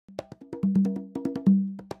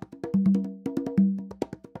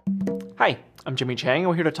Hi, I'm Jimmy Chang, and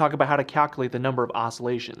we're here to talk about how to calculate the number of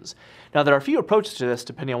oscillations. Now, there are a few approaches to this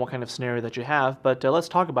depending on what kind of scenario that you have, but let's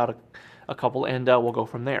talk about a couple and we'll go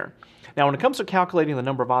from there. Now, when it comes to calculating the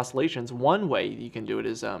number of oscillations, one way you can do it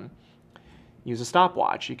is use a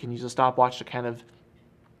stopwatch. You can use a stopwatch to kind of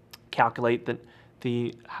calculate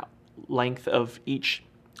the length of each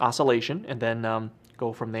oscillation and then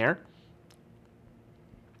go from there.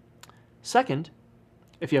 Second,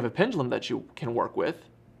 if you have a pendulum that you can work with,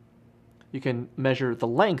 you can measure the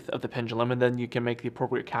length of the pendulum, and then you can make the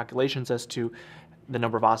appropriate calculations as to the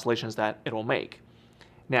number of oscillations that it will make.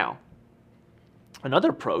 Now,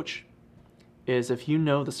 another approach is if you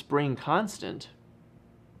know the spring constant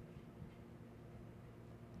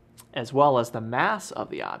as well as the mass of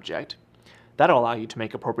the object, that'll allow you to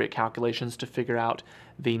make appropriate calculations to figure out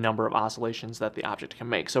the number of oscillations that the object can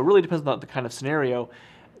make. So it really depends on the kind of scenario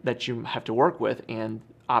that you have to work with, and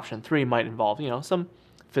option 3 might involve, some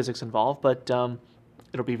physics involved, but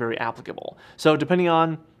it'll be very applicable. So depending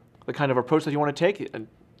on the kind of approach that you want to take,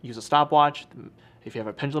 use a stopwatch. If you have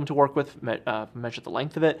a pendulum to work with, measure the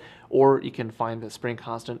length of it, or you can find the spring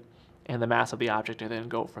constant and the mass of the object and then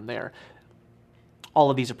go from there. All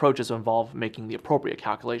of these approaches involve making the appropriate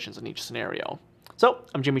calculations in each scenario. So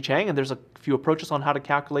I'm Jimmy Chang, and there's a few approaches on how to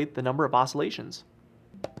calculate the number of oscillations.